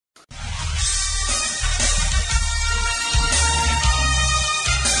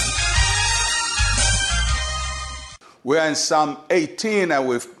We're in Psalm 18, and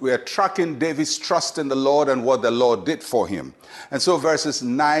we're tracking David's trust in the Lord and what the Lord did for him. And so verses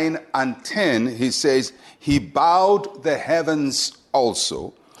 9 and 10, he says, he bowed the heavens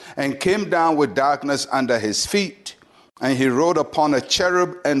also, and came down with darkness under his feet, and he rode upon a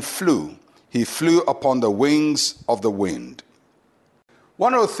cherub and flew. He flew upon the wings of the wind.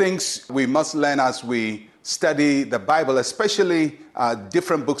 One of the things we must learn as we study the Bible, especially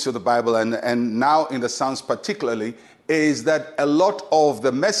different books of the Bible, and now in the Psalms particularly, is that a lot of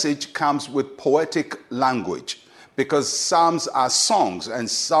the message comes with poetic language, because Psalms are songs, and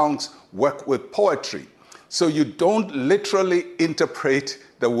songs work with poetry. So you don't literally interpret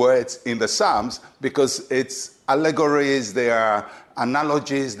the words in the Psalms, because it's allegories, there are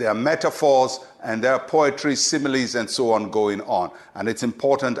analogies, there are metaphors, and there are poetry, similes, and so on going on. And it's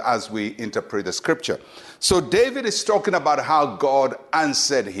important as we interpret the scripture. So David is talking about how God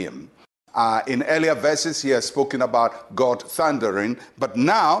answered him. In earlier verses, he has spoken about God thundering, but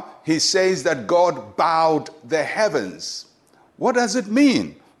now he says that God bowed the heavens. What does it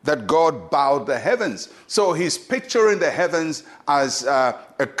mean that God bowed the heavens? So he's picturing the heavens as a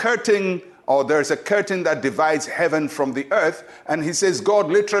curtain, or there's a curtain that divides heaven from the earth. And he says God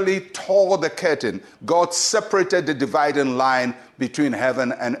literally tore the curtain. God separated the dividing line between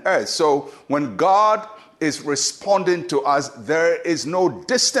heaven and earth. So when God is responding to us, there is no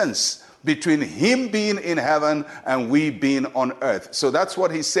distance between him being in heaven and we being on earth. So that's what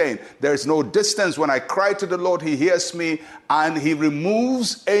he's saying. There's no distance. When I cry to the Lord, he hears me, and he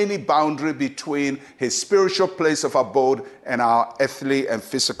removes any boundary between his spiritual place of abode and our earthly and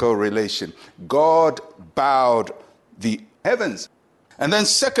physical relation. God bowed the heavens. And then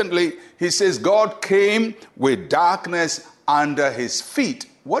secondly, he says God came with darkness under his feet.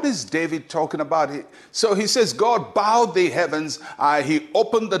 What is David talking about? So he says God bowed the heavens. He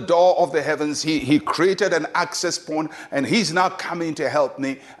opened the door of the heavens. He created an access point, and he's now coming to help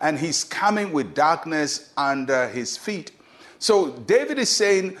me. And he's coming with darkness under his feet. So David is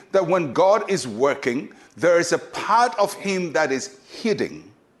saying that when God is working, there is a part of him that is hidden.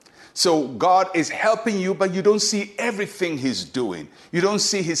 So God is helping you, but you don't see everything he's doing. You don't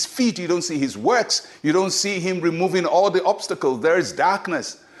see his feet. You don't see his works. You don't see him removing all the obstacles. There is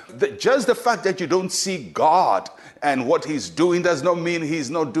darkness. Just the fact that you don't see God and what he's doing does not mean he's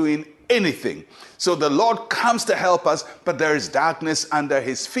not doing anything. So the Lord comes to help us, but there is darkness under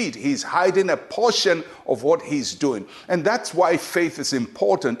his feet. He's hiding a portion of what he's doing. And that's why faith is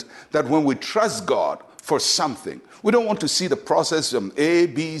important, that when we trust God for something, we don't want to see the process from A,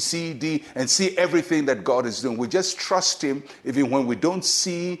 B, C, D, and see everything that God is doing. We just trust him, even when we don't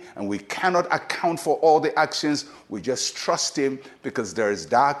see and we cannot account for all the actions. We just trust him because there is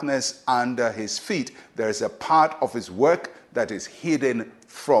darkness under his feet. There is a part of his work that is hidden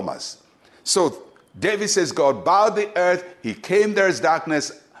from us. So David says God bowed the earth. He came, there is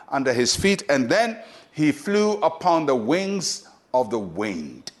darkness under his feet, and then he flew upon the wings of the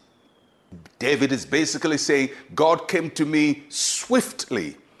wind. David is basically saying, God came to me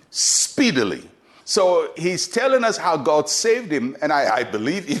swiftly, speedily. So he's telling us how God saved him. And I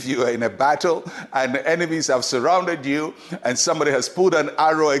believe if you are in a battle and the enemies have surrounded you and somebody has put an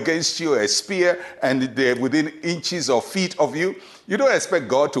arrow against you, a spear, and they're within inches or feet of you, you don't expect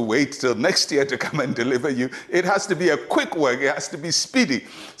God to wait till next year to come and deliver you. It has to be a quick work. It has to be speedy.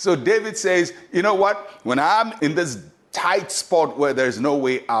 So David says, you know what? When I'm in this tight spot where there's no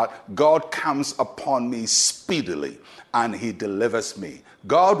way out, God comes upon me speedily and he delivers me.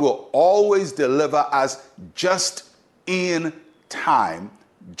 God will always deliver us just in time,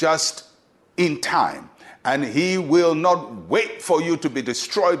 And he will not wait for you to be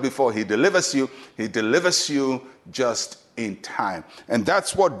destroyed before he delivers you. He delivers you just in time. And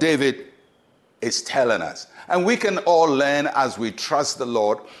that's what David is telling us. And we can all learn as we trust the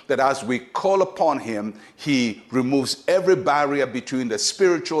Lord that as we call upon him, he removes every barrier between the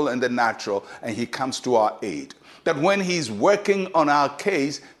spiritual and the natural, and he comes to our aid. That when he's working on our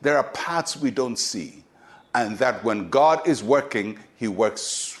case, there are parts we don't see. And that when God is working, he works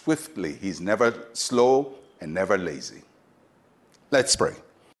swiftly. He's never slow and never lazy. Let's pray.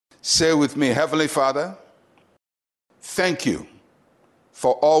 Say with me, Heavenly Father, thank you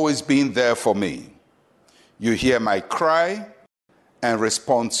for always being there for me. You hear my cry and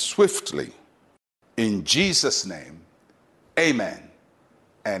respond swiftly. In Jesus' name, amen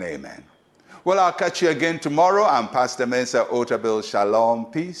and amen. Well, I'll catch you again tomorrow. I'm Pastor Mensa Otabil. Shalom,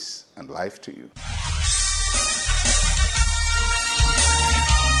 peace, and life to you.